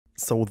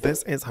So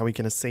this is how you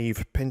can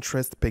save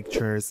Pinterest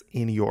pictures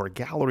in your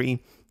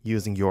gallery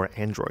using your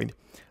Android.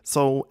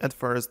 So at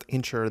first,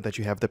 ensure that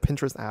you have the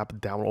Pinterest app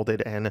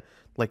downloaded and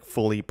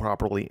fully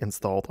properly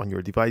installed on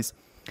your device.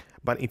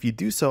 But if you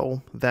do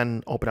so,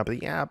 then open up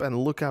the app and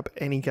look up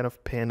any kind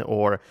of pin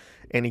or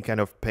any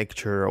kind of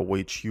picture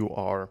which you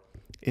are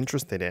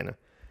interested in.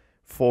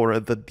 For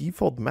the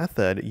default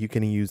method, you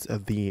can use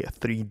the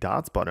three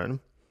dots button,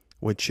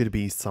 which should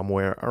be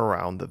somewhere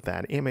around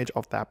that image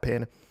of that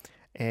pin.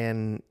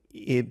 And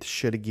it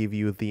should give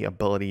you the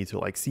ability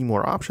to see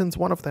more options.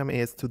 One of them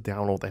is to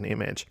download an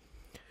image.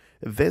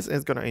 This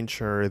is going to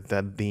ensure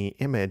that the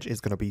image is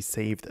going to be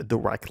saved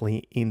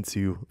directly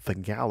into the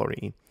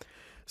gallery.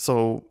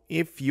 So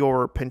if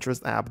your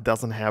Pinterest app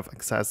doesn't have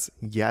access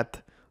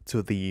yet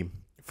to the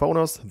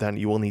photos, then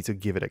you will need to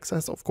give it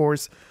access, of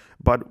course.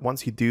 But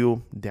once you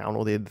do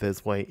download it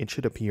this way, it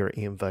should appear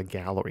in the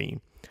gallery.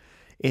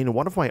 In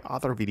one of my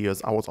other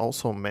videos, I was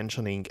also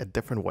mentioning a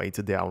different way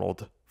to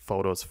download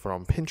photos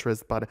from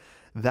Pinterest, but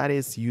that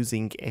is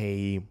using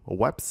a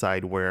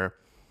website where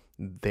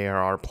there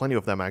are plenty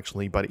of them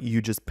actually, but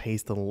you just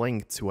paste a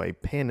link to a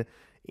pin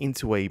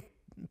into a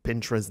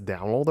Pinterest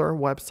downloader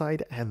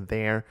website, and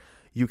there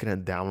you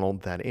can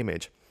download that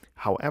image.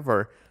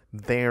 However,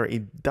 there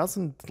it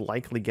doesn't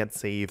likely get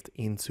saved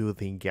into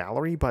the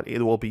gallery, but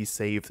it will be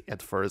saved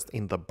at first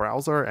in the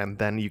browser, and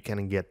then you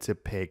can get to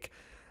pick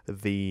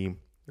the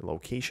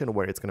location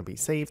where it's going to be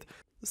saved,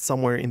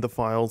 somewhere in the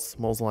files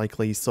most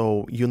likely.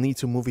 So you need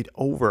to move it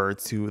over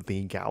to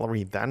the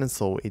gallery then,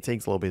 so it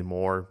takes a little bit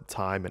more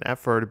time and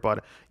effort.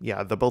 But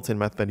yeah, the built-in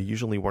method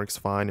usually works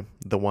fine,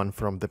 the one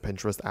from the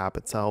Pinterest app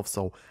itself.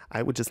 So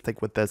I would just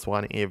stick with this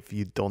one if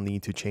you don't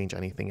need to change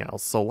anything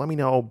else. So let me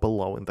know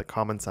below in the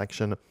comment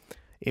section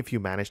if you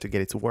managed to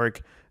get it to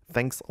work.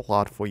 Thanks a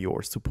lot for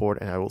your support,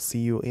 and I will see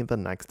you in the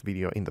next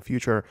video in the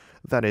future.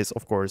 That is,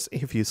 of course,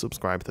 if you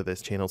subscribe to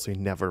this channel so you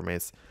never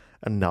miss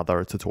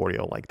another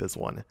tutorial like this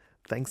one.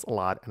 Thanks a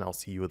lot, and I'll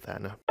see you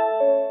then.